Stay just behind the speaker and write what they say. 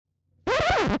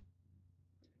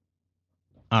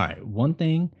All right, one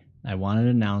thing I wanted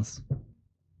to announce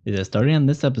is that starting on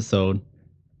this episode,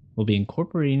 we'll be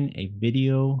incorporating a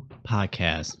video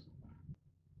podcast.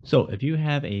 So if you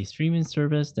have a streaming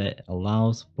service that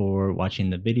allows for watching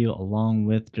the video along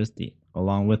with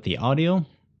the audio,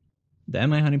 the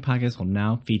MI Hunting Podcast will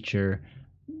now feature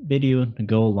video to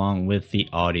go along with the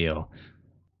audio.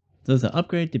 So it's an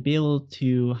upgrade to be able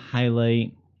to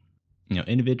highlight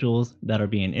individuals that are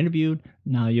being interviewed.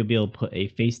 Now you'll be able to put a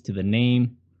face to the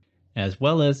name, as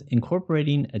well as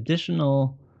incorporating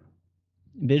additional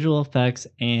visual effects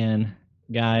and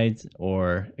guides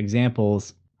or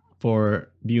examples for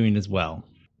viewing as well.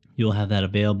 You'll have that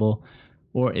available.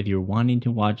 Or if you're wanting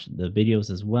to watch the videos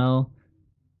as well,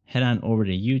 head on over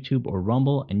to YouTube or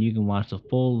Rumble and you can watch the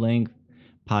full length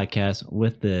podcast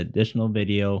with the additional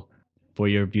video for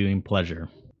your viewing pleasure.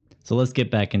 So let's get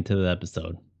back into the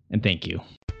episode, and thank you.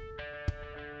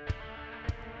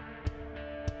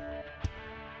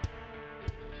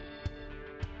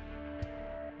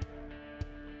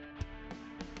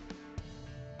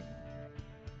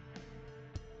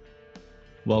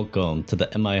 Welcome to the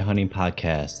MI Hunting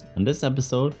Podcast. On this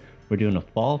episode, we're doing a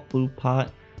fall food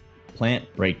plot plant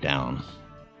breakdown.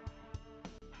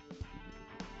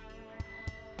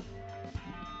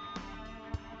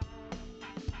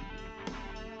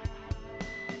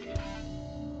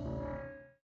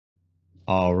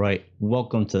 All right,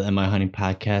 welcome to the MI Hunting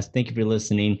Podcast. Thank you for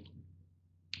listening.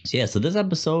 So this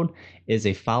episode is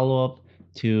a follow-up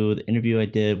to the interview I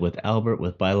did with Albert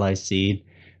with Vitalize Seed.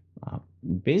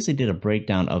 Basically did a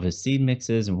breakdown of his seed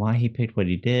mixes and why he picked what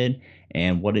he did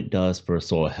and what it does for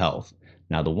soil health.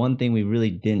 Now, the one thing we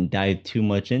really didn't dive too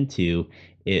much into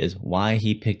is why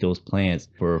he picked those plants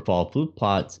for fall food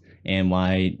plots and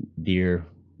why deer,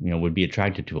 would be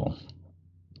attracted to them.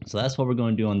 So that's what we're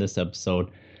going to do on this episode.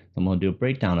 I'm going to do a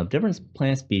breakdown of different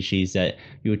plant species that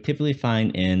you would typically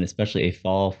find in especially a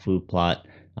fall food plot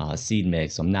seed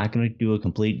mix. So I'm not going to do a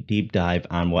complete deep dive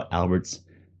on what Albert's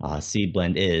seed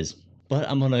blend is, but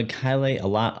I'm going to highlight a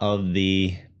lot of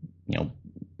the,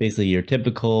 basically your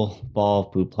typical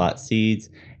fall food plot seeds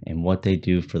and what they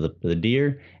do for the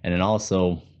deer, and then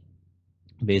also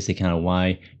basically kind of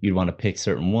why you'd want to pick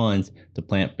certain ones to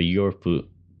plant for your food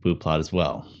plot as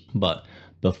well. But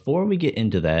before we get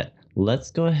into that,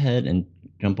 let's go ahead and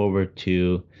jump over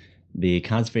to the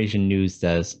Conservation News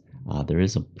Desk. There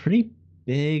is a pretty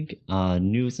big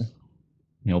news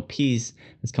piece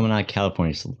that's coming out of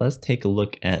California. So let's take a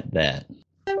look at that.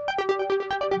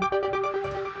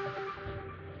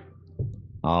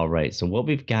 All right, so what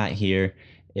we've got here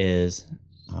is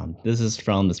this is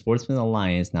from the Sportsman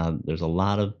Alliance. Now, there's a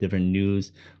lot of different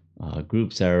news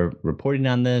groups that are reporting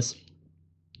on this.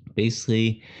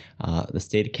 Basically, the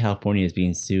state of California is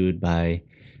being sued by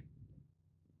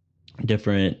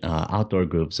different outdoor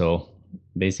groups. So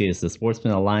basically, it's the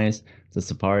Sportsman Alliance, the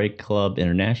Safari Club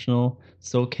International,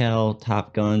 SoCal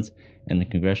Top Guns, and the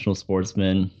Congressional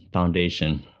Sportsman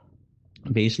Foundation.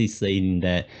 Basically stating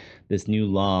that this new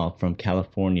law from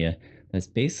California that's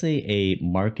basically a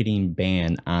marketing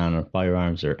ban on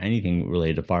firearms or anything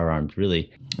related to firearms,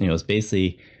 really. It's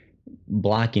basically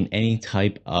blocking any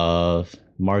type of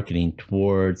marketing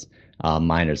towards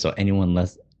minors, so anyone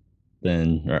less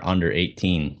than or under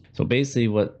 18. So basically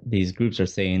what these groups are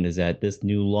saying is that this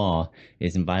new law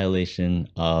is in violation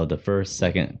of the First,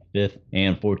 Second, Fifth,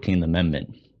 and 14th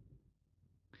Amendment.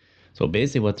 So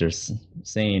basically what they're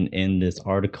saying in this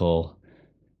article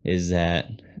is that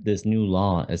this new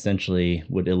law essentially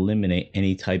would eliminate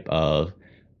any type of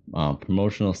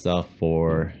promotional stuff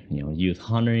for youth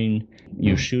hunting,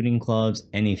 youth shooting clubs,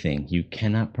 anything. You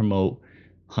cannot promote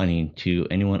hunting to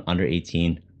anyone under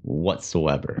 18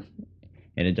 whatsoever.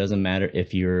 And it doesn't matter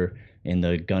if you're in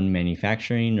the gun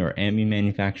manufacturing or ammo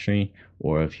manufacturing,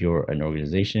 or if you're an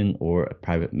organization or a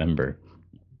private member.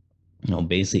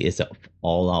 Basically it's an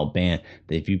all-out ban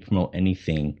that if you promote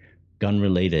anything gun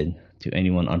related to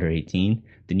anyone under 18,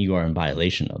 then you are in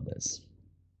violation of this.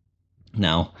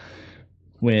 Now,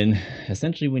 when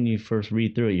you first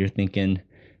read through it, you're thinking,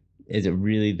 is it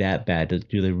really that bad?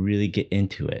 Do they really get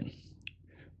into it?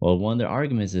 Well, one of their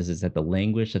arguments is that the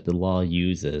language that the law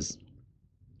uses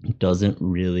doesn't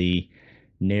really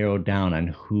narrow down on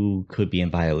who could be in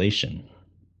violation.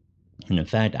 And in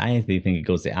fact, I actually think it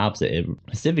goes the opposite. It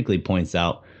specifically points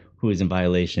out who is in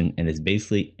violation, and it's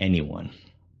basically anyone.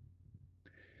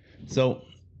 So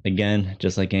again,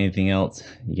 just like anything else,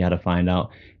 you got to find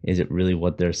out, is it really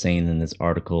what they're saying in this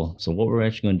article? So what we're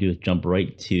actually going to do is jump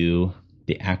right to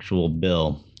the actual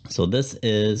bill. So this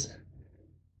is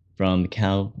from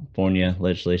California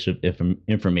Legislative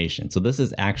Information. So this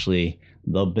is actually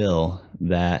the bill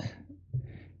that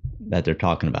they're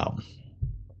talking about.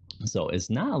 So it's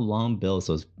not a long bill,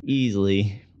 so it's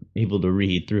easily able to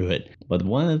read through it. But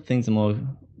one of the things I'm going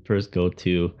to first go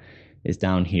to is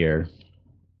down here.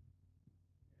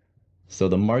 So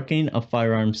the marketing of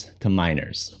firearms to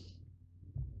minors.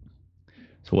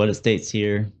 So what it states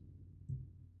here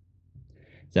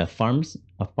is that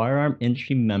a firearm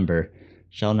industry member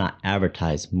shall not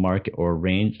advertise, market, or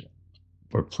arrange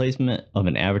for placement of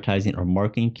an advertising or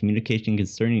marketing communication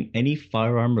concerning any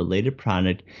firearm related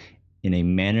product in a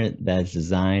manner that is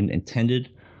designed, intended,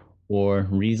 or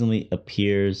reasonably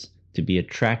appears to be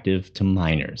attractive to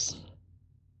minors.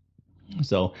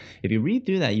 So if you read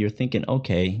through that, you're thinking,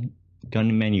 okay,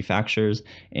 gun manufacturers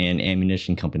and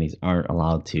ammunition companies aren't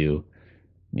allowed to,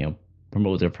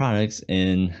 promote their products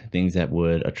in things that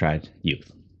would attract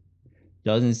youth.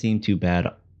 Doesn't seem too bad,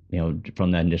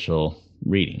 from that initial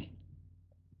reading.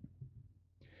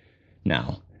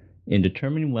 Now, in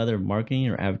determining whether marketing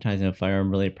or advertising of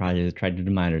firearm-related products is attractive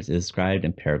to minors is described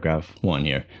in paragraph 1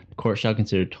 here. The court shall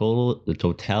consider the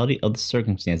totality of the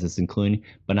circumstances, including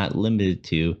but not limited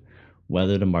to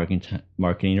whether the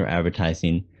marketing or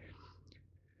advertising.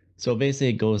 So basically,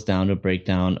 it goes down to a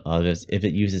breakdown of if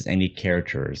it uses any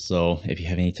characters. So if you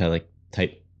have any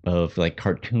type of like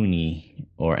cartoony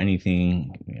or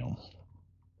anything,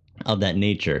 of that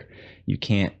nature, you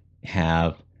can't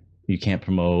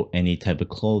promote any type of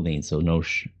clothing. So no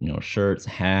shirts,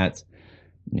 hats,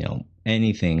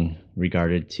 anything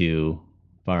regarded to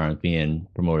firearms being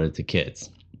promoted to kids.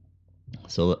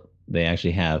 So they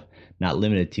actually have not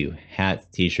limited to hats,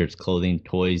 t-shirts, clothing,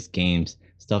 toys, games,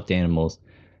 stuffed animals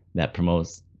that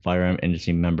promotes firearm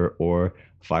industry member or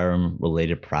firearm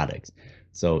related products.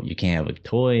 So you can't have a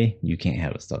toy, you can't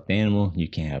have a stuffed animal, you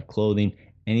can't have clothing,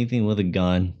 anything with a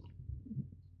gun,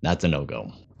 that's a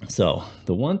no-go. So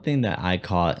the one thing that I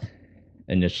caught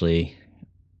initially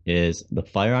is the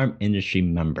firearm industry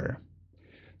member.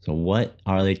 So what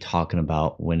are they talking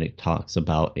about when it talks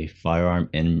about a firearm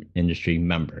industry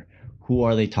member? Who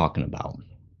are they talking about?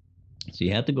 So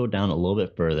you have to go down a little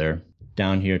bit further,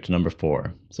 down here to number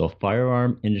 4. So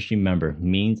firearm industry member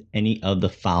means any of the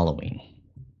following.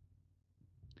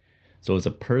 So it's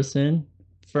a person,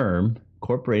 firm,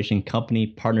 corporation, company,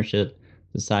 partnership,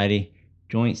 society,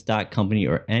 joint stock company,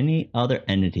 or any other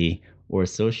entity or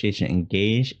association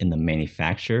engaged in the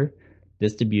manufacture,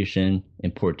 distribution,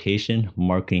 importation,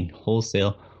 marketing,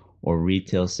 wholesale, or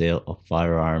retail sale of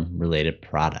firearm related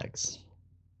products.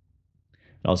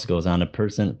 It also goes on to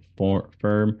person,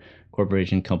 firm,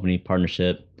 corporation, company,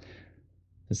 partnership,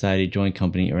 society, joint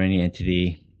company, or any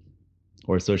entity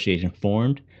or association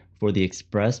formed for the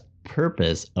express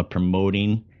purpose of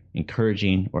promoting,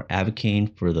 encouraging, or advocating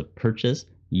for the purchase,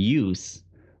 use,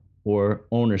 or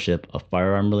ownership of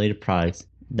firearm-related products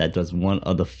that does one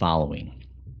of the following.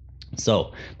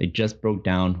 So they just broke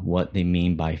down what they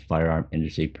mean by firearm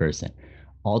industry person.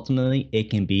 Ultimately, it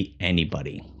can be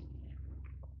anybody.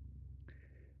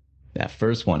 That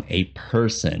first one, a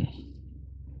person.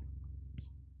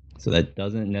 So that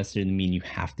doesn't necessarily mean you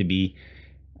have to be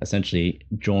essentially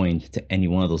joined to any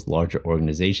one of those larger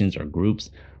organizations or groups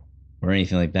or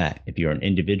anything like that. If you're an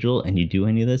individual and you do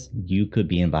any of this, you could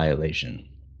be in violation.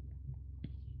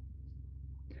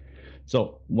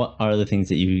 So what are the things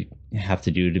that you have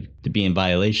to do to be in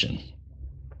violation?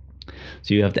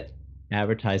 So you have to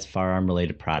advertise firearm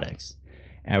related products,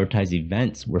 advertise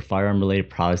events where firearm related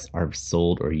products are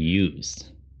sold or used,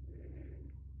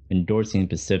 endorsing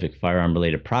specific firearm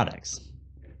related products,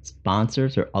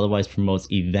 sponsors or otherwise promotes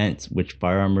events which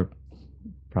firearm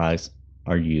products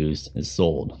are used and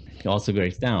sold. It also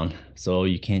breaks down, so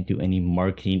you can't do any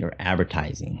marketing or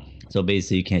advertising. So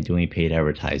basically you can't do any paid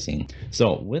advertising.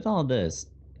 So with all this,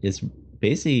 it's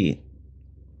basically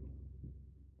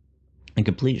a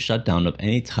complete shutdown of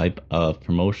any type of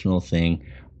promotional thing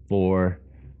for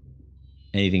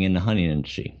anything in the hunting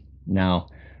industry. Now,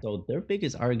 so their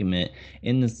biggest argument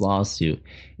in this lawsuit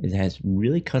is it has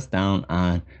really cuts down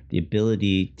on the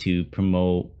ability to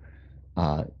promote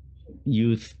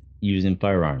youth using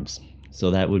firearms.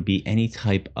 So that would be any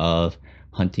type of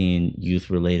hunting youth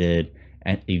related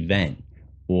event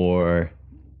or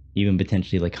even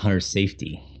potentially like hunter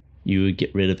safety. You would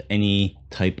get rid of any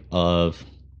type of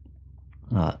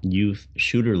youth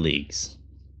shooter leagues.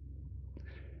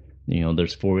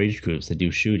 There's 4-H groups that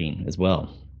do shooting as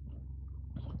well,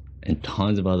 and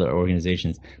tons of other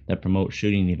organizations that promote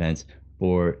shooting events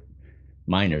for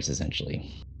minors.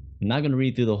 Essentially, I'm not going to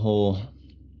read through the whole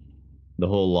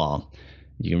law.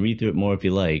 You can read through it more if you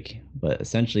like, but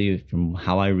essentially, from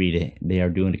how I read it, they are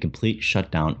doing a complete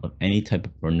shutdown of any type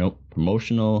of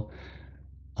promotional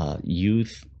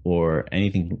youth or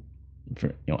anything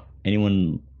for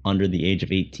anyone under the age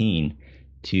of 18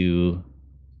 to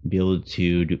be able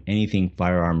to do anything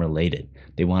firearm related.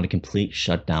 They want a complete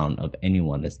shutdown of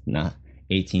anyone that's not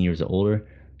 18 years or older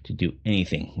to do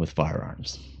anything with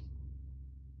firearms.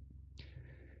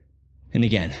 And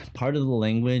again, part of the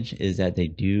language is that they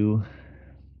do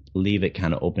leave it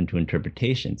kind of open to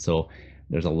interpretation. So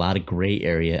there's a lot of gray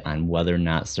area on whether or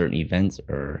not certain events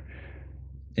or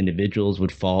individuals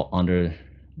would fall under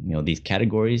these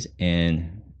categories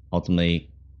and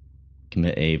ultimately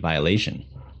commit a violation.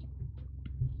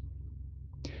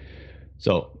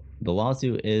 So the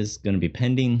lawsuit is going to be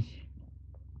pending.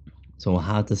 So we'll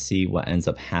have to see what ends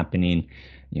up happening.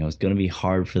 It's going to be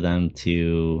hard for them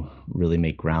to really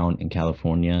make ground in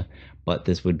California, but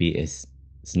this would be a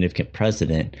significant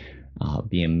precedent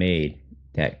being made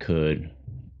that could,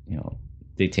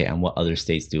 dictate on what other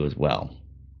states do as well.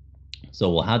 So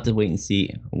we'll have to wait and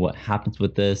see what happens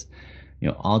with this.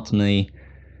 Ultimately,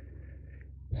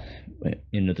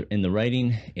 in the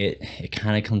writing, it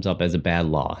kind of comes up as a bad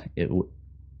law.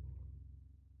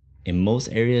 In most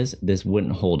areas, this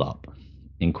wouldn't hold up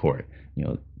in court.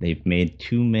 They've made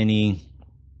too many,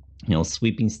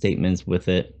 sweeping statements with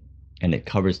it, and it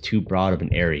covers too broad of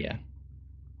an area.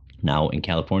 Now in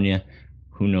California,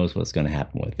 who knows what's going to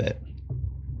happen with it.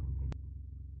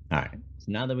 All right.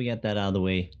 So now that we got that out of the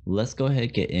way, let's go ahead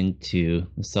and get into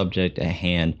the subject at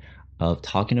hand of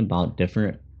talking about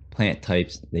different plant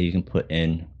types that you can put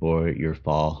in for your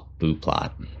fall food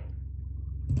plot.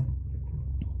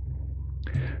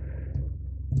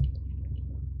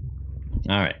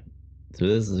 All right. So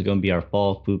this is going to be our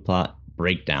fall food plot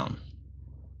breakdown.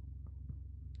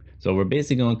 So we're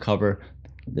basically going to cover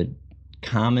the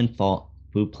common fall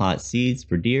food plot seeds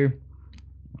for deer.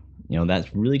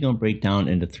 That's really going to break down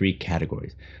into 3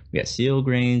 categories. We got cereal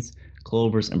grains,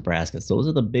 clovers, and brassicas. Those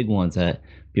are the big ones that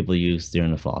people use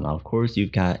during the fall. Now, of course,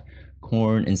 you've got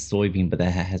corn and soybean, but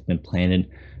that has been planted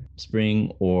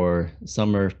spring or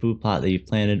summer food plot that you've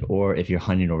planted, or if you're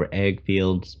hunting over ag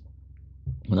fields.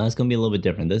 Well, that's going to be a little bit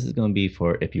different. This is going to be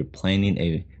for if you're planning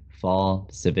a fall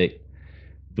specific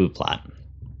food plot.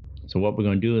 So what we're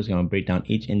going to do is going to break down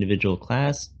each individual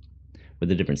class with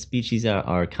the different species that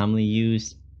are commonly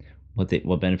used,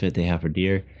 what benefit they have for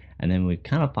deer, and then we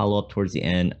kind of follow up towards the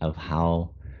end of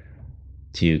how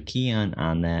to key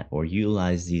on that or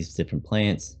utilize these different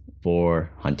plants for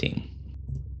hunting.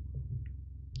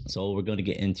 So we're going to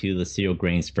get into the cereal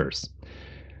grains first.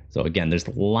 So again, there's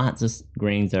lots of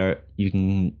grains that you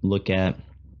can look at,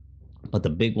 but the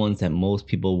big ones that most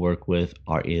people work with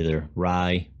are either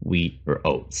rye, wheat, or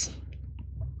oats.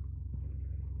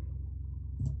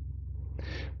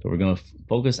 So we're going to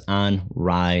focus on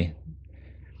rye.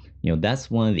 That's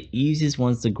one of the easiest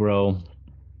ones to grow.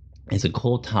 It's a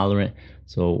cold tolerant.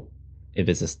 So if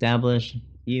it's established,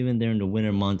 even during the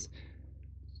winter months,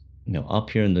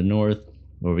 up here in the north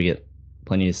where we get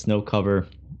plenty of snow cover,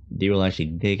 deer will actually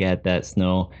dig at that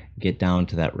snow, get down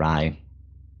to that rye.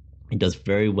 It does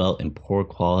very well in poor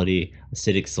quality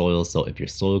acidic soil. So if your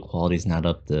soil quality is not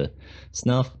up to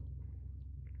snuff,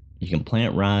 you can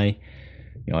plant rye.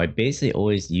 I basically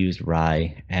always used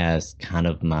rye as kind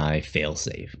of my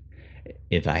fail-safe.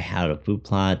 If I had a food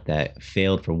plot that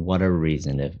failed for whatever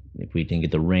reason, if we didn't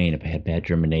get the rain, if I had bad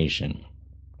germination,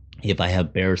 if I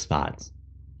have bare spots,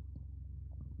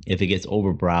 if it gets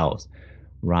overbrowsed,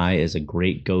 rye is a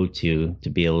great go-to to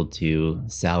be able to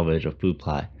salvage a food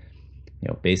plot.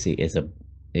 Basically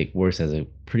it works as a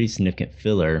pretty significant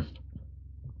filler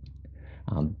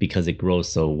because it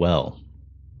grows so well.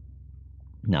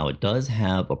 Now it does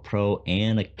have a pro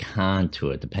and a con to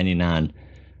it, depending on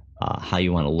how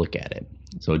you want to look at it.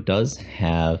 So it does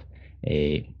have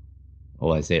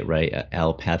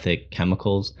allopathic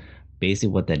chemicals. Basically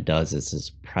what that does is it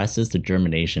suppresses the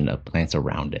germination of plants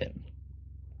around it.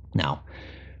 Now,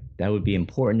 that would be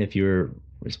important if you're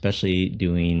especially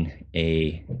doing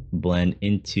a blend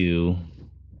into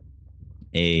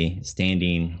a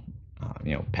standing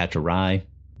patch of rye,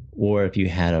 or if you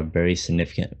had a very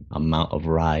significant amount of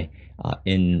rye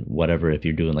in whatever, if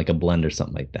you're doing like a blend or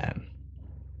something like that.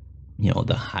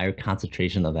 The higher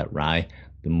concentration of that rye,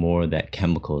 the more that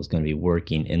chemical is going to be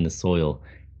working in the soil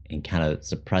and kind of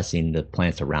suppressing the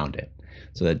plants around it.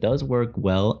 So that does work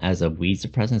well as a weed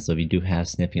suppressant. So if you do have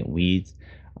significant weeds,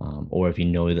 or if you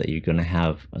know that you're going to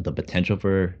have the potential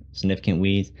for significant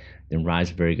weeds, then rye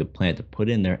is a very good plant to put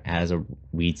in there as a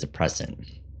weed suppressant.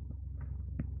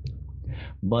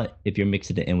 But if you're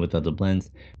mixing it in with other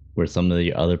blends, where some of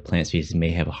your other plant species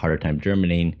may have a harder time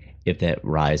germinating if that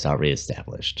rye is already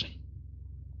established.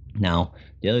 Now,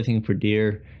 the other thing for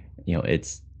deer,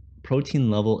 its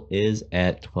protein level is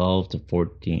at 12 to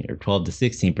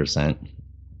 16%.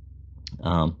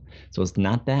 Um, so it's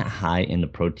not that high in the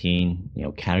protein,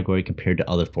 category compared to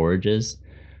other forages,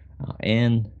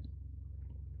 and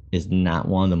is not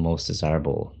one of the most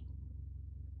desirable,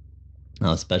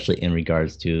 especially in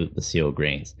regards to the cereal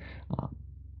grains. Uh,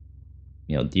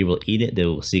 deer will eat it, they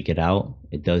will seek it out.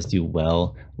 It does do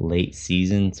well late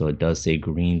season, so it does stay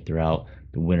green throughout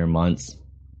the winter months.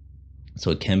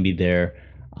 So it can be there,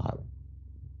 uh,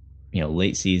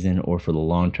 late season or for the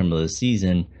long term of the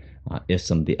season, if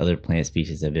some of the other plant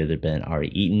species have either been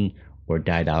already eaten or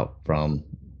died out from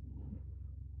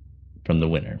the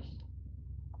winter.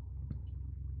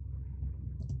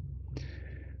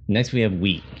 Next, we have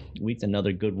wheat. Wheat's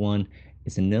another good one.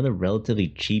 It's another relatively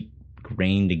cheap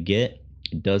grain to get.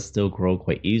 It does still grow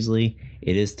quite easily.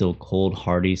 It is still cold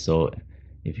hardy, so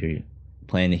if you're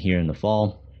planting it here in the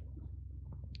fall,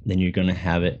 then you're going to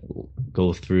have it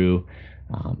go through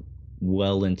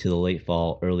well into the late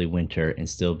fall, early winter, and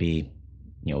still be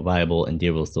viable, and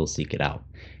deer will still seek it out.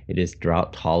 It is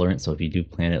drought tolerant, so if you do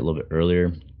plant it a little bit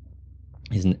earlier,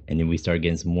 and then we start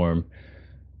getting some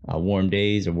warm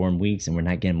days or warm weeks and we're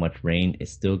not getting much rain,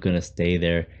 it's still going to stay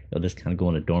there. It'll just kind of go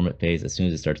in a dormant phase. As soon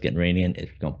as it starts getting rain in,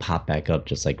 it's going to pop back up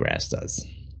just like grass does.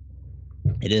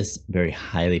 It is very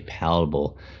highly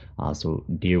palatable, so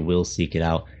deer will seek it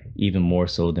out even more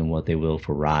so than what they will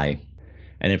for rye.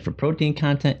 And then for protein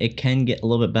content, it can get a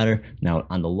little bit better. Now,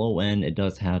 on the low end, it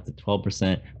does have the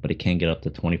 12%, but it can get up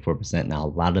to 24%. Now, a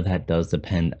lot of that does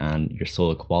depend on your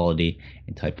soil quality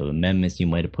and type of amendments you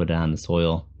might have put on the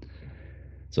soil.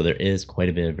 So there is quite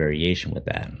a bit of variation with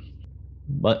that.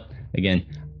 But again,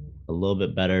 a little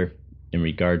bit better in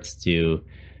regards to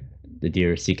the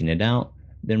deer seeking it out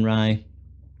than rye,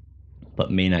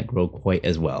 but may not grow quite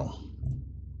as well.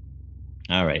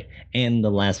 All right, and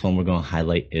the last one we're going to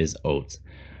highlight is oats.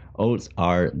 Oats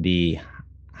are the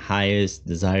highest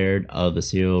desired of the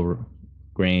cereal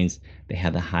grains. They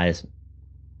have the highest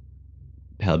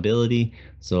palatability,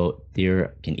 so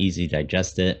deer can easily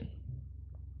digest it.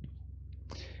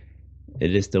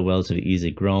 It is still relatively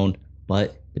easily grown,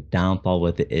 but the downfall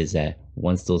with it is that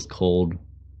once those cold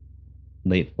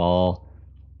late fall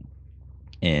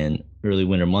and early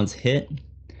winter months hit,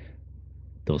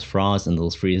 those frosts and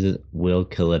those freezes will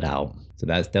kill it out. So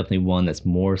that's definitely one that's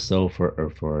more so for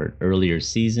an earlier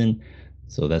season.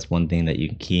 So that's one thing that you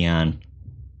can key on,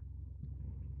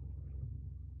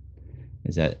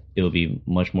 is that it will be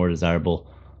much more desirable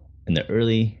in the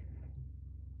early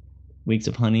weeks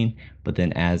of hunting, but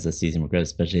then as the season progresses,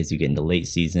 especially as you get into late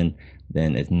season,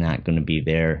 then it's not going to be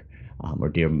there, or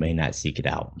deer may not seek it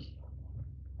out.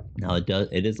 Now it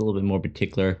is a little bit more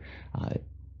particular.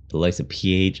 The likes of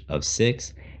pH of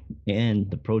 6, and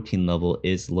the protein level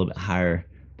is a little bit higher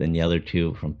than the other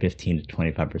two, from 15 to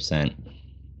 25%.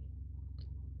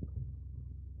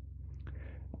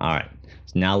 All right,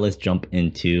 so now let's jump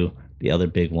into the other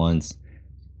big ones,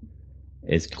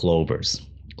 is clovers.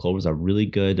 Clovers are really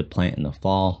good to plant in the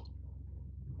fall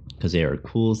because they are a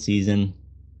cool season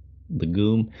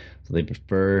legume, so they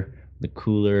prefer the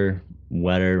cooler,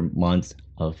 wetter months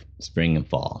of spring and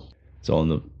fall.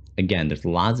 So again, there's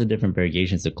lots of different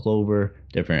variations of clover,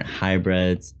 different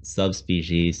hybrids,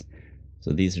 subspecies.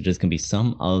 So these are just going to be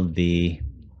some of the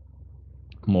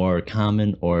more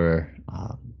common or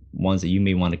ones that you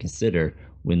may want to consider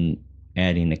when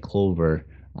adding a clover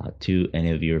to any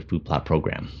of your food plot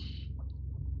program.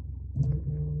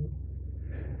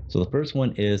 So the first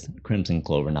one is crimson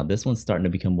clover. Now this one's starting to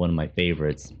become one of my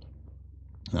favorites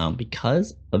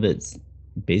because of its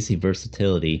basic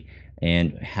versatility,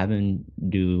 and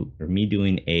me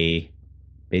doing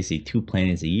basically 2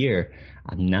 plantings a year.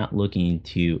 I'm not looking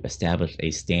to establish a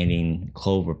standing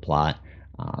clover plot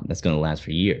that's going to last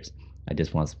for years. I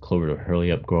just want some clover to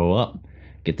hurry up, grow up,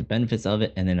 get the benefits of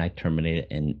it, and then I terminate it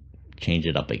and change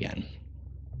it up again.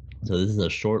 So this is a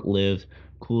short-lived,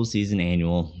 cool season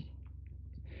annual.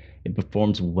 It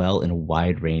performs well in a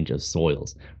wide range of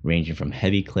soils, ranging from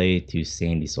heavy clay to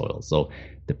sandy soils. So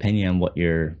depending on what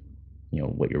your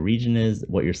region is,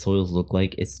 what your soils look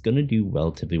like, it's going to do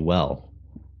relatively well,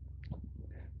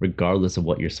 regardless of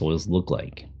what your soils look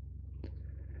like.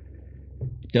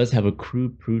 It does have a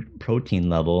crude protein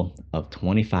level of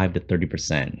 25 to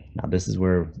 30%. Now this is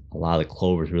where a lot of the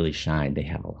clovers really shine. They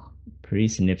have a pretty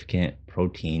significant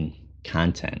protein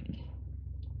content.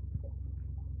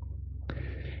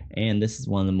 And this is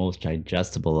one of the most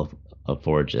digestible of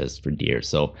forages for deer.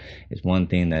 So it's one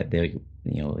thing that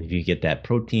if you get that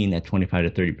protein at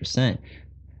 25 to 30%,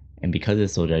 and because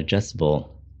it's so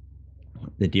digestible,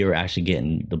 the deer are actually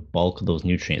getting the bulk of those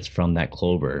nutrients from that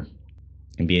clover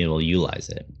and being able to utilize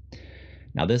it.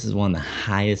 Now this is one of the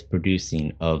highest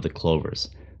producing of the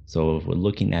clovers. So if we're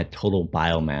looking at total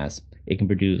biomass, it can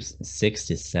produce 6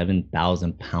 to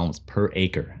 7,000 pounds per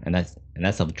acre, and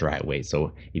that's of dry weight.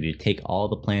 So if you take all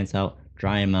the plants out,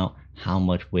 dry them out, how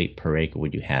much weight per acre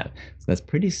would you have? So that's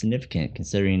pretty significant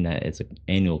considering that it's an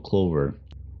annual clover.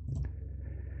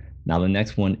 Now the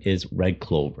next one is red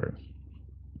clover.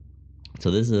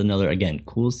 So this is another, again,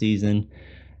 cool season,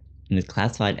 and it's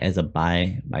classified as a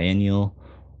biennial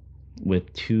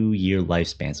with 2-year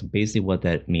lifespan. So basically what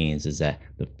that means is that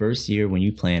the first year when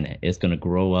you plant it, it's going to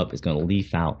grow up, it's going to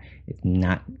leaf out. It's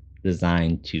not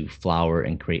designed to flower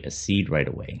and create a seed right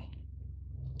away.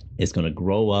 It's going to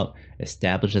grow up,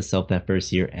 establish itself that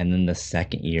first year, and then the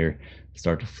second year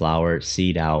start to flower,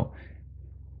 seed out,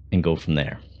 and go from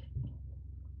there.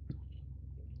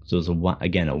 So it's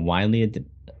again a widely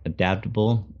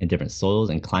adaptable in different soils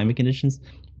and climate conditions.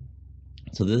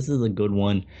 So this is a good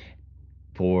one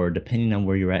for depending on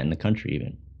where you're at in the country.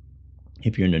 Even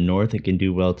if you're in the north, it can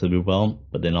do relatively well,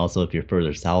 but then also if you're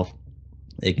further south,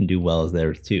 it can do well as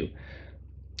there too.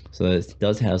 So it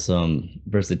does have some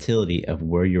versatility of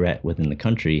where you're at within the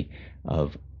country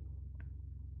of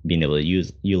being able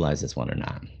to utilize this one or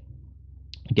not.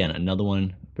 Again, another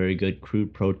one, very good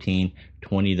crude protein,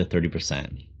 20 to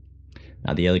 30%.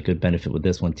 Now, the other good benefit with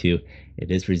this one too, it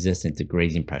is resistant to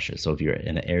grazing pressure. So if you're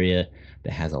in an area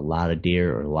that has a lot of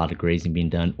deer or a lot of grazing being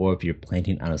done, or if you're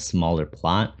planting on a smaller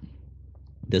plot,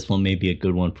 this one may be a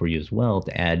good one for you as well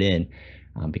to add in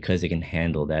because it can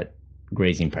handle that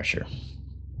grazing pressure.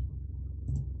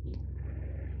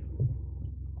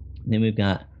 Then we've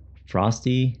got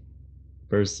frosty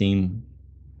berseem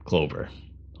clover.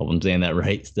 Hope I'm saying that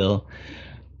right still.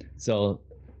 So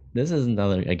this is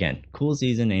another, again, cool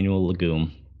season annual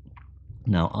legume.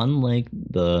 Now, unlike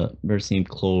the berseem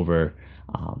clover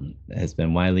that has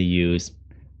been widely used,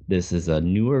 this is a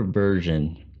newer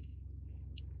version,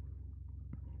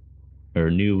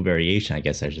 or new variation, I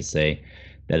guess I should say,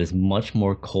 that is much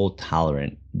more cold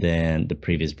tolerant than the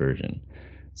previous version.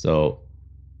 So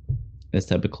this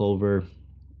type of clover,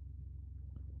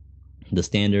 the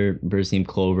standard berseem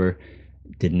clover,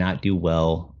 did not do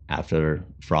well after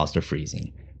frost or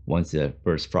freezing. Once the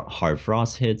first hard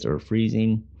frost hits or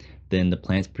freezing, then the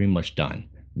plant's pretty much done.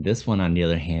 This one, on the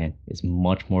other hand, is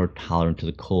much more tolerant to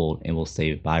the cold and will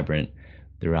stay vibrant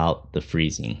throughout the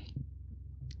freezing.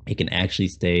 It can actually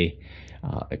stay,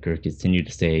 it could continue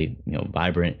to stay,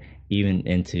 vibrant even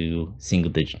into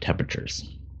single-digit temperatures.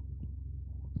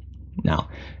 Now,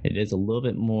 it is a little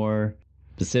bit more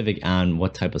specific on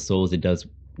what type of soils it does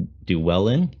do well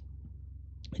in.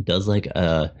 It does like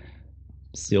a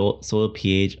soil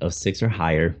pH of 6 or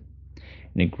higher,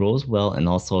 and it grows well in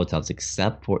all soil types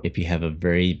except for if you have a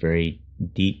very, very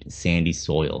deep sandy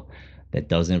soil that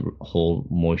doesn't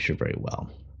hold moisture very well.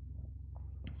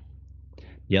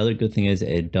 The other good thing is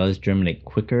it does germinate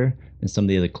quicker than some of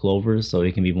the other clovers, so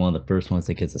it can be one of the first ones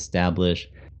that gets established,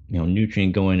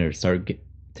 nutrient going or start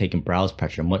taking browse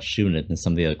pressure much sooner than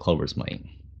some of the other clovers might.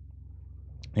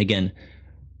 Again,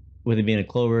 with it being a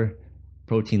clover,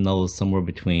 protein levels somewhere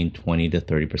between 20 to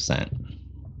 30%.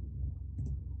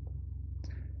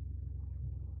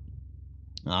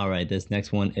 All right, this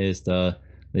next one is the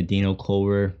Ladino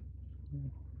clover.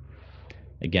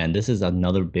 Again, this is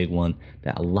another big one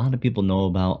that a lot of people know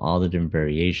about, all the different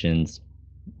variations.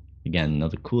 Again,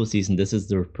 another cool season. This is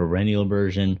the perennial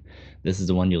version. This is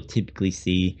the one you'll typically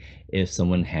see if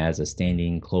someone has a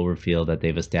standing clover field that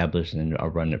they've established and are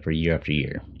running it for year after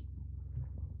year.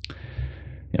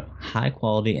 High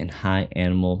quality and high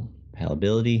animal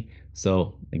palatability.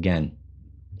 So again,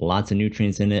 lots of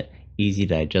nutrients in it, easy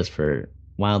to digest for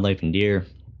wildlife and deer.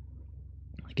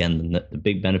 Again, the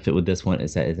big benefit with this one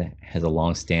is that it has a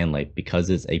long stand life because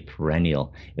it's a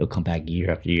perennial. It'll come back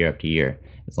year after year after year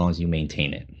as long as you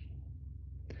maintain it.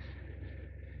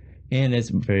 And it's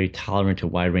very tolerant to a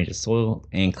wide range of soil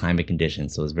and climate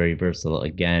conditions. So it's very versatile,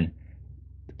 again,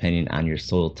 depending on your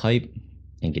soil type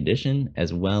and condition,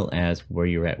 as well as where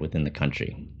you're at within the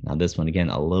country. Now this one, again,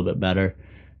 a little bit better.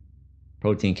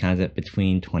 Protein content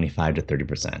between 25 to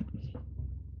 30%.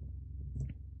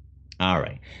 All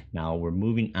right, now we're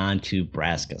moving on to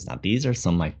brassicas. Now these are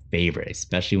some of my favorite,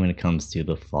 especially when it comes to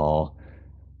the fall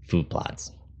food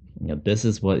plots. This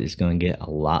is what is going to get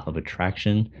a lot of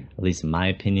attraction, at least in my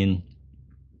opinion,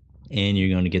 and you're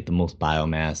going to get the most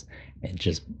biomass and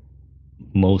just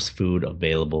most food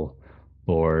available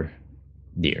for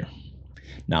deer.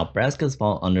 Now, brassicas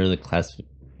fall under the class,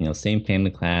 same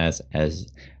family class as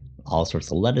all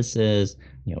sorts of lettuces,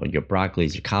 your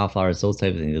broccolis, your cauliflowers, those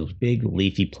types of things, those big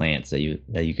leafy plants that you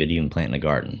could even plant in a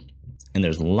garden. And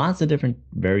there's lots of different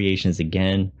variations,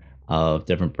 again, of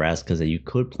different brassicas that you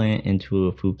could plant into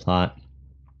a food plot.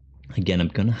 Again, I'm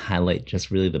going to highlight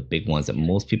just really the big ones that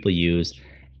most people use,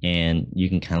 and you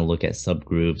can kind of look at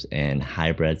subgroups and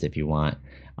hybrids if you want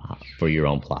for your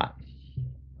own plot.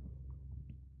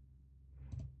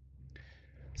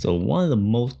 So one of the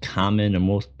most common and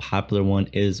most popular one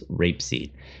is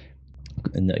rapeseed.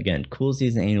 And again, cool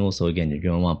season annual. So again, you're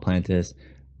going to want to plant this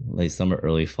late summer,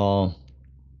 early fall.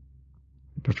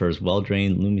 Prefers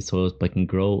well-drained, loamy soils, but can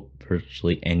grow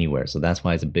virtually anywhere. So that's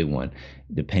why it's a big one.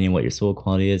 Depending on what your soil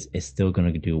quality is, it's still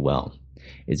going to do well.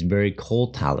 It's very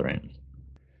cold tolerant.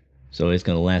 So it's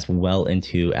going to last well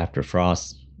into after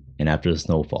frost and after the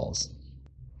snow falls.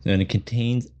 So, and it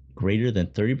contains greater than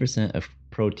 30% of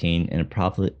protein and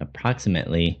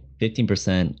approximately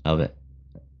 15% of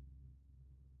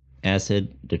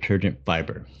acid detergent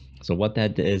fiber. So what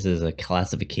that is a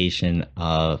classification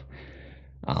of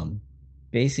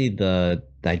basically the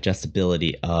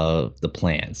digestibility of the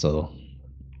plant. So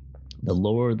the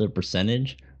lower the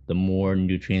percentage, the more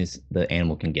nutrients the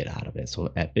animal can get out of it. So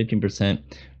at 15%,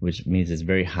 which means it's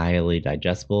very highly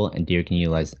digestible, and deer can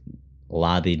utilize a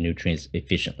lot of the nutrients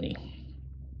efficiently.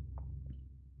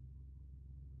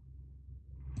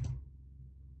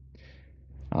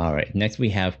 All right, next we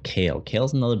have kale.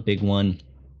 Kale's another big one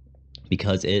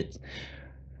because it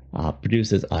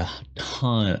produces a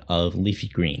ton of leafy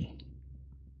green.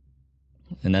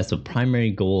 And that's the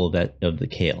primary goal of the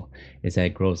kale, is that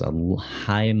it grows a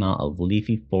high amount of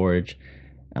leafy forage.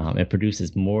 It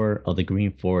produces more of the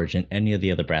green forage than any of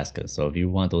the other brassicas. So if you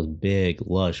want those big,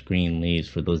 lush green leaves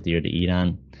for those deer to eat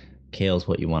on, kale is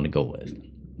what you want to go with.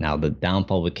 Now, the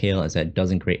downfall with kale is that it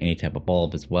doesn't create any type of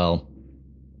bulb as well.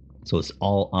 So it's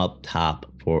all up top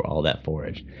for all that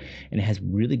forage. And it has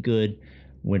really good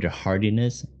winter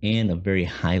hardiness and a very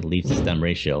high leaf to stem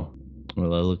ratio. We're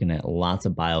looking at lots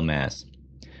of biomass.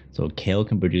 So kale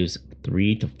can produce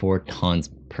 3 to 4 tons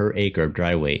per acre of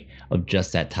dry weight of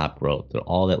just that top growth. So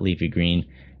all that leafy green,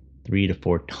 3 to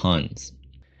 4 tons.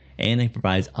 And it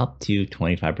provides up to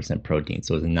 25% protein.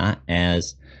 So it's not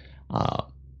as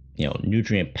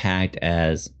nutrient packed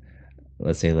as,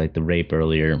 let's say, like the rape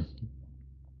earlier,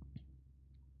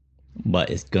 but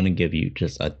it's going to give you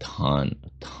just a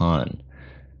ton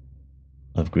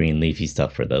of green leafy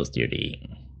stuff for those deer to eat.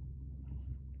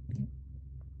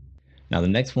 Now, the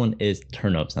next one is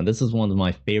turnips. Now, this is one of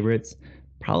my favorites,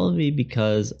 probably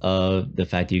because of the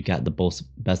fact that you got the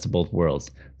best of both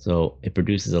worlds. So it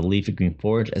produces a leafy green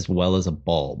forage as well as a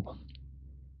bulb.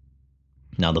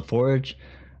 Now, the forage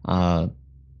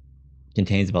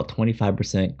contains about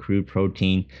 25% crude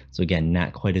protein. So again,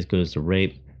 not quite as good as the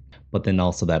rape, but then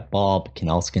also that bulb can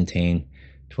also contain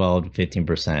 12 to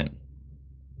 15%.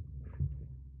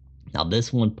 Now,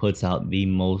 this one puts out the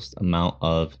most amount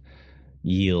of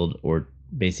yield, or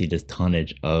basically just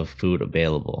tonnage of food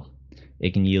available.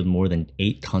 It can yield more than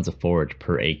 8 tons of forage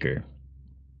per acre.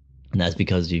 And that's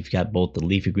because you've got both the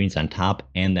leafy greens on top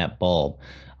and that bulb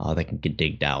that can get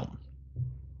digged out.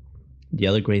 The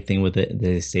other great thing with it,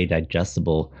 they stay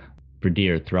digestible for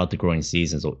deer throughout the growing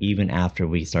season. So even after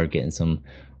we start getting some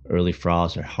early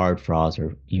frost or hard frost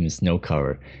or even snow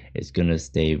cover, it's going to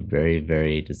stay very,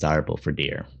 very desirable for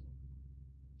deer.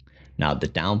 Now, the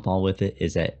downfall with it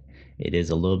is that it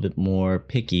is a little bit more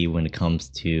picky when it comes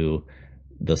to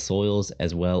the soils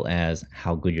as well as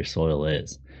how good your soil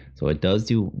is. So it does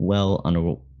do well on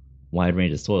a wide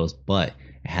range of soils, but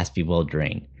it has to be well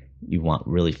drained. You want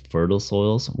really fertile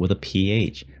soils with a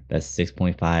pH that's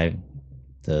 6.5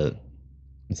 to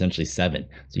essentially 7.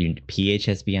 So your pH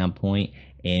has to be on point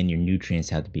and your nutrients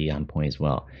have to be on point as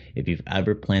well. If you've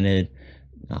ever planted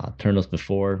turnips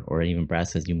before, or even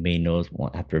brassicas, you may notice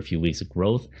after a few weeks of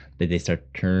growth that they're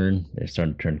starting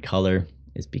to turn color.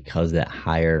 It's because that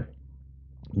higher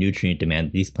nutrient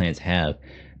demand these plants have,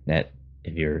 that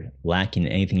if you're lacking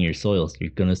anything in your soils, you're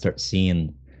going to start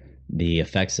seeing the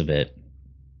effects of it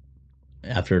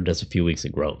after just a few weeks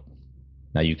of growth.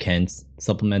 Now, you can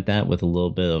supplement that with a little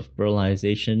bit of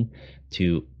fertilization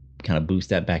to kind of boost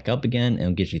that back up again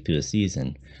and get you through the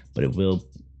season, but it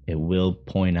will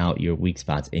point out your weak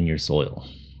spots in your soil.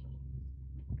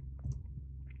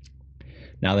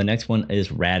 Now, the next one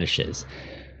is radishes.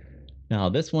 Now,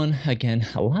 this one, again,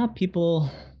 a lot of people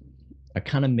are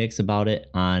kind of mixed about it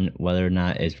on whether or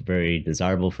not it's very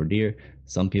desirable for deer.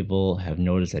 Some people have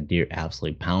noticed that deer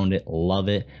absolutely pound it, love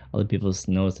it. Other people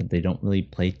notice that they don't really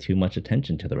pay too much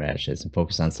attention to the radishes and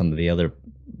focus on some of the other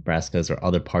brassicas or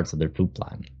other parts of their food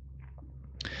plot.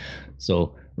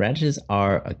 So radishes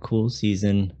are a cool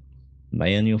season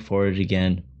biennial forage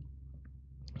again.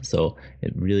 So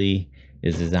it really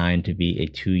is designed to be a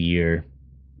 2-year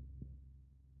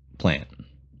plant.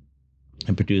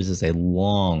 It produces a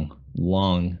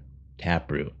long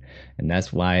taproot. And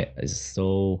that's why it's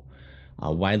so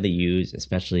widely used,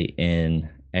 especially in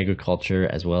agriculture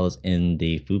as well as in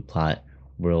the food plot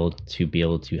world, to be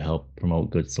able to help promote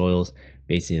good soils.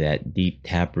 Basically, that deep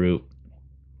taproot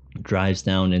drives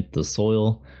down into the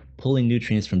soil, pulling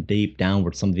nutrients from deep down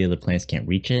where some of the other plants can't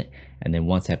reach it. And then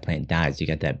once that plant dies, you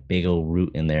got that big old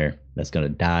root in there that's going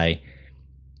to die,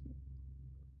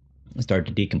 start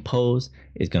to decompose.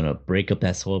 It's going to break up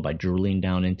that soil by drilling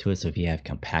down into it. So if you have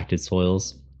compacted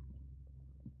soils,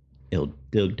 it'll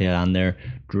dig down there,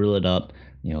 drill it up.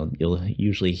 You'll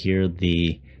usually hear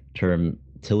the term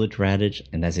tillage radish,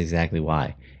 and that's exactly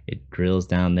why. It drills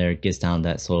down there, gets down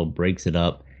that soil, breaks it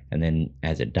up, and then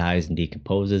as it dies and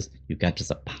decomposes, you've got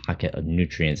just a pocket of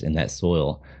nutrients in that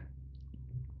soil.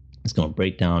 It's going to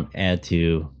break down, add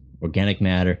to organic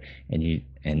matter,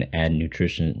 and add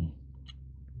nutrition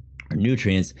or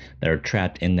nutrients that are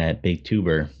trapped in that big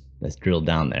tuber that's drilled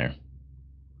down there,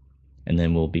 and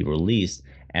then will be released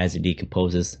as it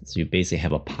decomposes. So you basically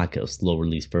have a pocket of slow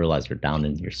release fertilizer down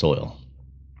in your soil.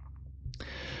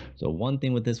 So one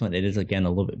thing with this one, it is again a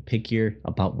little bit pickier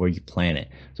about where you plant it.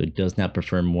 So it does not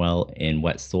perform well in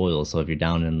wet soil. So if you're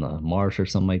down in the marsh or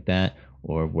something like that,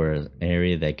 or where an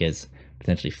area that gets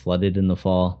potentially flooded in the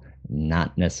fall,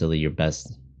 not necessarily your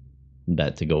best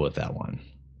bet to go with that one.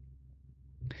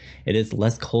 It is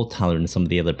less cold tolerant than some of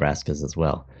the other brassicas as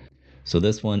well. So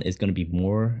this one is going to be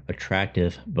more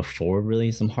attractive before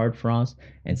really some hard frost,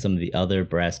 and some of the other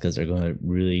brassicas are going to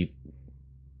really,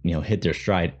 hit their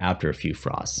stride after a few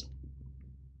frosts.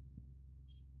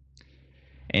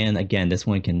 And again, this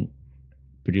one can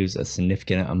produce a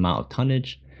significant amount of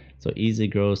tonnage. So easily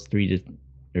grows 2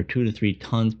 to 3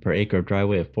 tons per acre of dry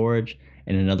weight of forage,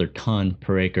 and another ton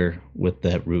per acre with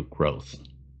the root growth.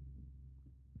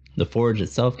 The forage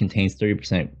itself contains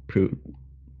 30%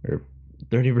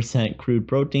 crude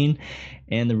protein,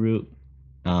 and the root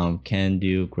can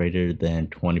do greater than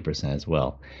 20% as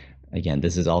well. Again,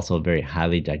 this is also a very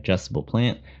highly digestible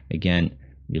plant. Again,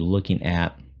 you're looking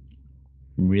at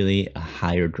really a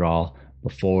higher draw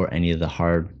before any of the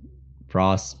hard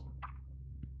frosts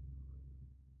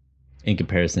in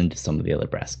comparison to some of the other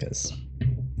brassicas.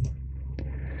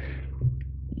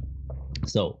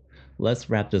 So let's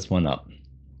wrap this one up.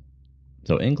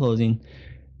 So in closing,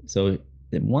 the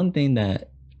one thing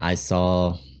that I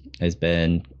saw has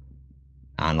been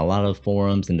on a lot of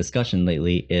forums and discussion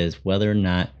lately is whether or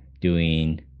not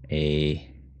doing a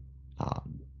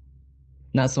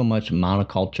not so much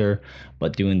monoculture,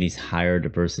 but doing these higher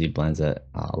diversity blends that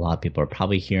a lot of people are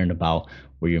probably hearing about,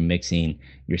 where you're mixing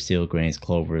your cereal grains,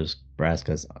 clovers,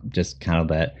 brassicas, just kind of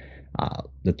that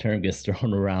the term gets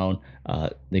thrown around,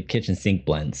 the kitchen sink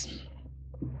blends.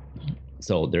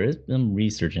 So there is some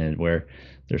research in it where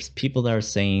there's people that are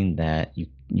saying that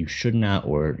you should not,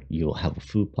 or you'll have a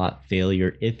food plot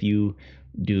failure if you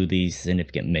do these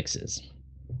significant mixes.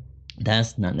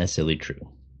 That's not necessarily true.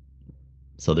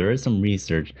 So there is some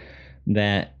research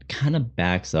that kind of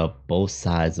backs up both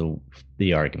sides of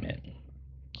the argument.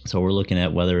 So we're looking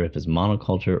at whether if it's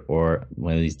monoculture or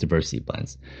one of these diversity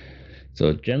blends.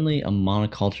 So generally a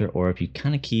monoculture, or if you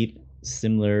kind of keep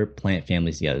similar plant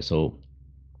families together. So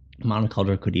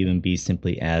monoculture could even be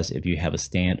simply as if you have a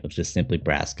stand of just simply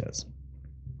brassicas.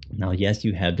 Now, yes,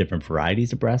 you have different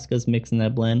varieties of brassicas mixed in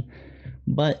that blend,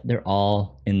 but they're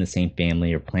all in the same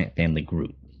family or plant family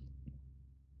group.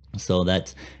 So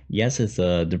that's, yes, it's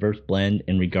a diverse blend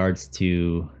in regards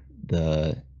to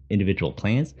the individual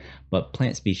plants, but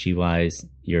plant species wise,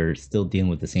 you're still dealing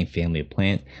with the same family of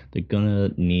plants. They're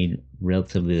gonna need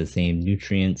relatively the same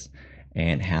nutrients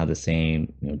and have the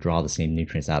same, draw the same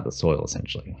nutrients out of the soil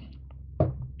essentially.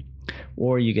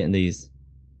 Or you get these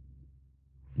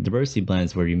diversity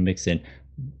blends where you mix in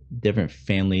different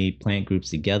family plant groups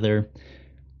together.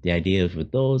 The idea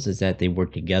with those is that they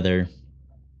work together,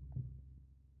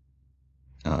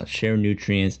 share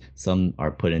nutrients. Some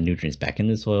are putting nutrients back in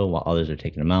the soil while others are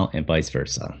taking them out, and vice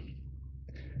versa.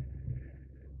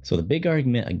 So the big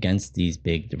argument against these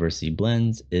big diversity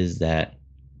blends is that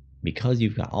because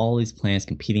you've got all these plants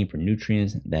competing for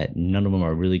nutrients, that none of them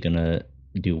are really going to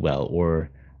do well,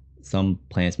 or some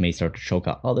plants may start to choke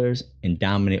out others and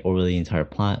dominate over the entire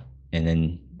plot, and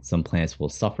then some plants will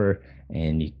suffer,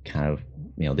 and you kind of,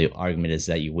 the argument is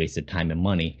that you wasted time and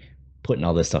money putting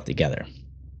all this stuff together.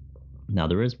 Now,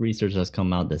 there is research that's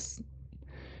come out that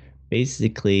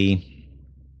basically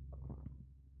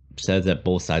says that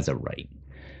both sides are right.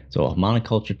 So a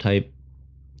monoculture type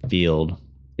field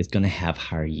is going to have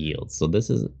higher yields. So this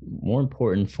is more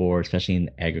important for, especially in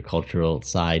the agricultural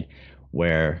side,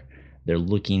 where they're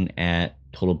looking at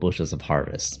total bushels of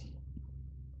harvest.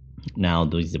 Now,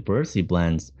 these diversity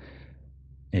blends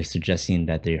is suggesting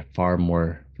that they're far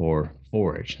more for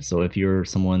forage. So if you're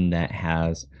someone that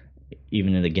has,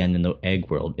 even again in the egg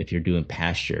world, if you're doing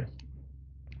pasture,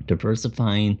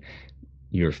 diversifying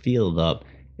your field up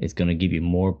is going to give you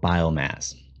more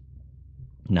biomass.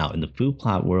 Now, in the food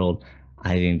plot world,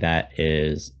 I think that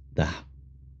is the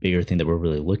bigger thing that we're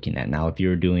really looking at. Now, if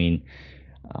you're doing,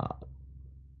 uh,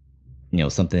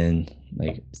 something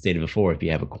like stated before, if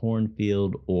you have a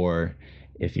cornfield or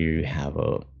if you have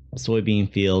a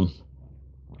soybean field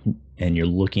and you're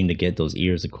looking to get those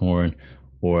ears of corn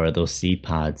or those seed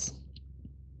pods,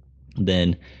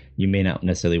 then you may not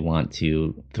necessarily want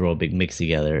to throw a big mix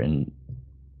together and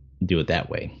do it that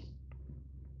way.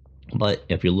 But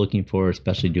if you're looking for,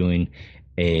 especially doing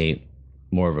a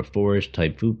more of a forage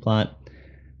type food plot,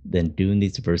 then doing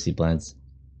these diversity blends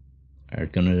are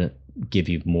going to give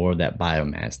you more of that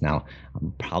biomass. Now,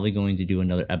 I'm probably going to do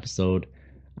another episode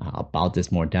about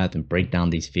this more depth and break down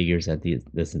these figures that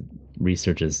this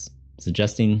research is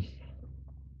suggesting.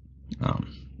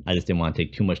 I just didn't want to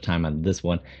take too much time on this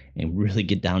one and really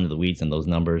get down to the weeds on those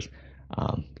numbers,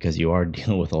 because you are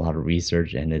dealing with a lot of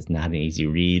research and it's not an easy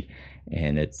read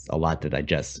and it's a lot to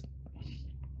digest.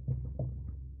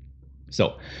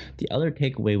 So the other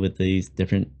takeaway with these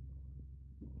different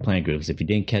plant groups, if you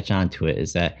didn't catch on to it,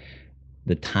 is that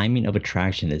the timing of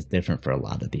attraction is different for a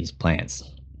lot of these plants.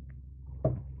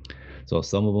 So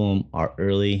some of them are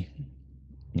early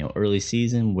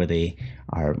season where they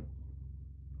are,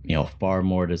 far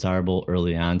more desirable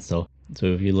early on. So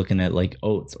if you're looking at like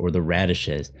oats or the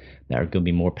radishes that are going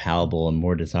to be more palatable and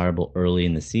more desirable early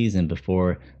in the season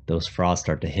before those frosts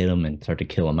start to hit them and start to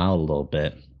kill them out a little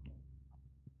bit,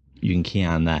 you can key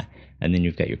on that. And then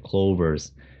you've got your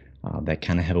clovers that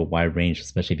kind of have a wide range,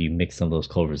 especially if you mix some of those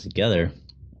clovers together.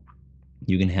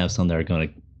 You can have some that are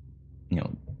going to,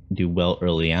 do well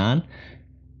early on.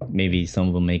 Maybe some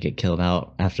of them may get killed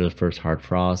out after the first hard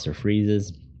frost or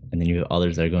freezes. And then you have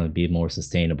others that are going to be more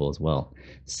sustainable as well.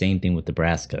 Same thing with the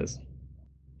brassicas.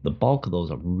 The bulk of those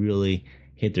have really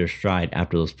hit their stride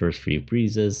after those first few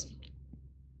freezes.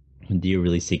 And deer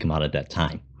really seek them out at that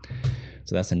time.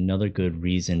 So that's another good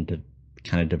reason to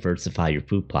kind of diversify your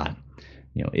food plot.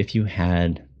 If you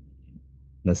had,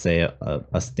 let's say,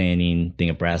 a standing thing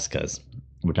of brassicas,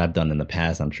 which I've done in the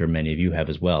past, I'm sure many of you have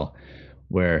as well,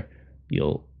 where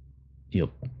you'll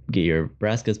get your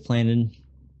brassicas planted.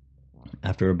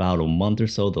 After about a month or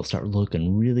so, they'll start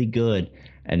looking really good,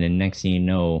 and then next thing you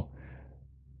know,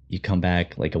 you come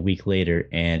back like a week later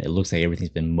and it looks like everything's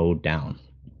been mowed down.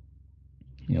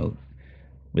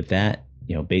 With that,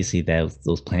 basically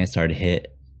those plants start to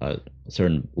hit a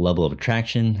certain level of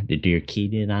attraction. The deer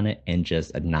keyed in on it and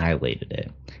just annihilated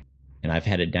it. And I've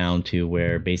had it down to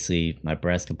where basically my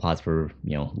brassica plots were,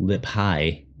 lip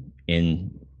high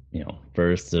in,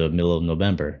 first to middle of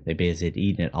November. They basically had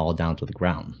eaten it all down to the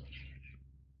ground.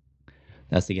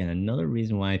 That's again another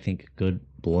reason why I think a good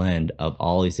blend of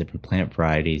all these different plant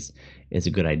varieties is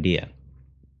a good idea.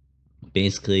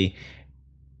 Basically,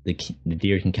 the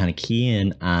deer can kind of key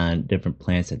in on different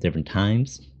plants at different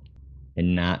times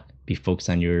and not be focused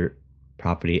on your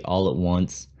property all at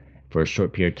once for a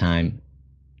short period of time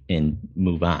and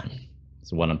move on.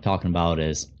 So what I'm talking about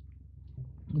is,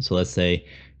 so let's say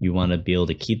you want to be able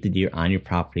to keep the deer on your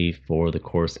property for the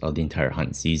course of the entire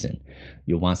hunting season.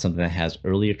 You'll want something that has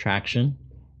early attraction,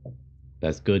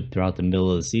 that's good throughout the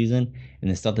middle of the season, and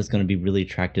the stuff that's going to be really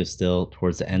attractive still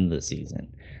towards the end of the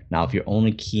season. Now, if you're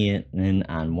only keying in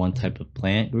on one type of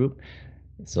plant group,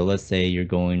 so let's say you're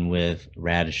going with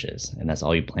radishes and that's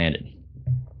all you planted,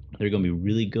 they're going to be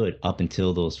really good up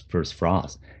until those first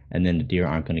frosts, and then the deer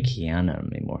aren't going to key on them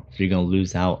anymore. So you're going to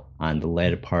lose out on the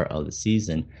later part of the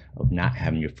season of not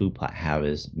having your food plot have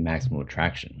its maximum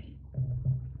attraction.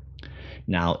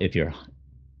 Now, if you're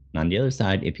on the other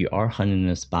side, if you are hunting in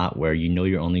a spot where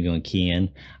you're only going to key in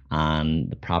on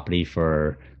the property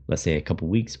for, let's say, a couple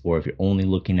weeks, or if you're only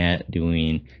looking at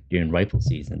doing during rifle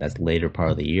season, that's the later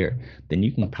part of the year, then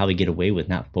you can probably get away with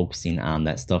not focusing on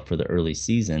that stuff for the early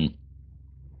season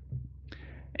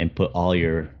and put all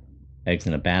your eggs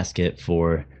in a basket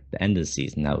for the end of the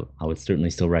season. Now, I would certainly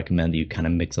still recommend that you kind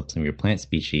of mix up some of your plant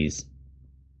species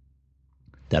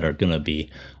that are going to be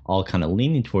all kind of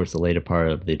leaning towards the later part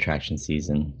of the attraction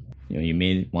season. You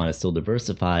may want to still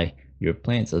diversify your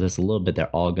plants so just a little bit. They're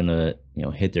all going to,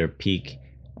 hit their peak,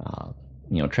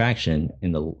 attraction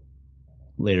in the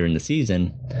later in the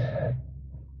season.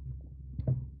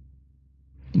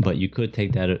 But you could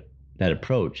take that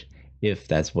approach if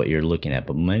that's what you're looking at.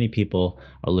 But many people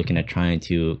are looking at trying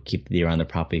to keep the deer on their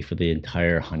property for the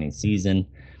entire hunting season.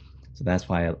 So that's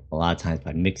why a lot of times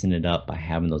by mixing it up, by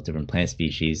having those different plant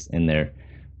species in there,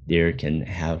 deer can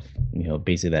have,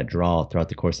 basically that draw throughout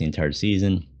the course of the entire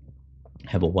season,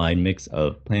 have a wide mix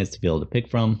of plants to be able to pick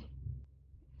from.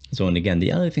 So, and again,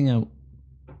 the other thing I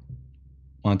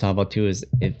want to talk about too is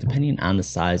if depending on the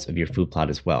size of your food plot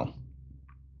as well.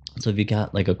 So if you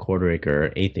got like a quarter acre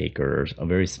or eighth acre or a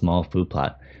very small food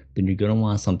plot, then you're going to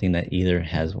want something that either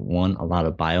has one, a lot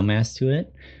of biomass to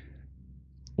it,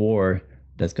 or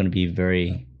that's going to be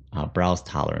very browse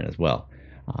tolerant as well.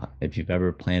 If you've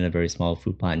ever planted a very small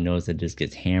food plot and noticed that it just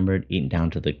gets hammered, eaten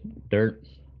down to the dirt,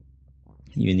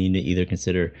 you need to either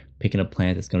consider picking a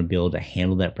plant that's going to be able to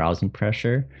handle that browsing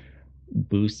pressure,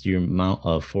 boost your amount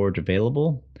of forage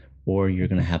available, or you're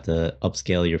going to have to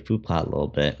upscale your food plot a little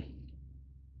bit.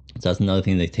 So that's another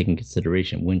thing to take in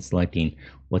consideration when selecting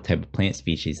what type of plant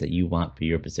species that you want for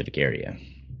your specific area.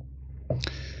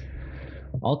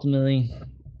 Ultimately,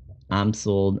 I'm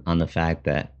sold on the fact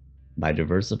that by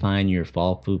diversifying your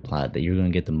fall food plot, that you're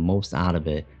going to get the most out of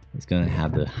it. It's going to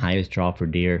have the highest draw for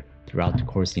deer throughout the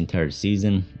course of the entire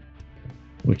season,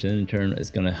 which in turn is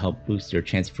going to help boost your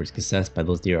chance for success by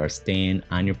those deer are staying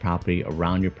on your property,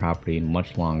 around your property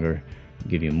much longer,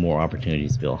 give you more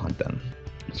opportunities to be able to hunt them.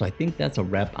 So I think that's a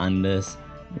wrap on this.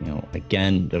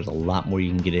 Again, there's a lot more you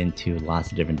can get into,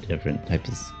 lots of different types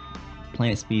of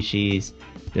plant species,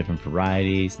 different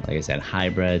varieties, like I said,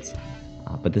 hybrids.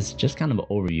 But this is just kind of an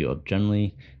overview of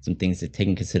generally some things to take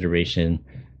in consideration,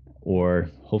 or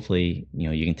hopefully,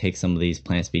 you can take some of these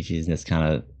plant species and just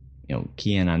kind of,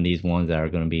 key in on these ones that are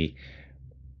going to be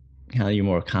kind of your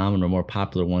more common or more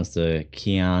popular ones to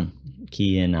key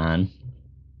in on,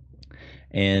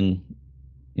 and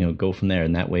go from there.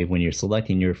 And that way, when you're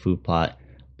selecting your food plot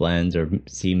blends or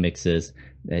seed mixes,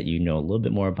 that you know a little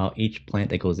bit more about each plant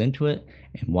that goes into it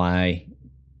and why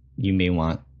you may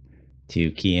want to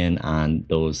key in on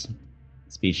those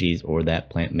species or that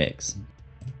plant mix.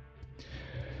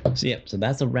 So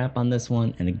that's a wrap on this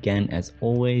one. And again, as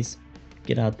always,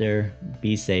 get out there,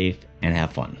 be safe, and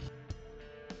have fun.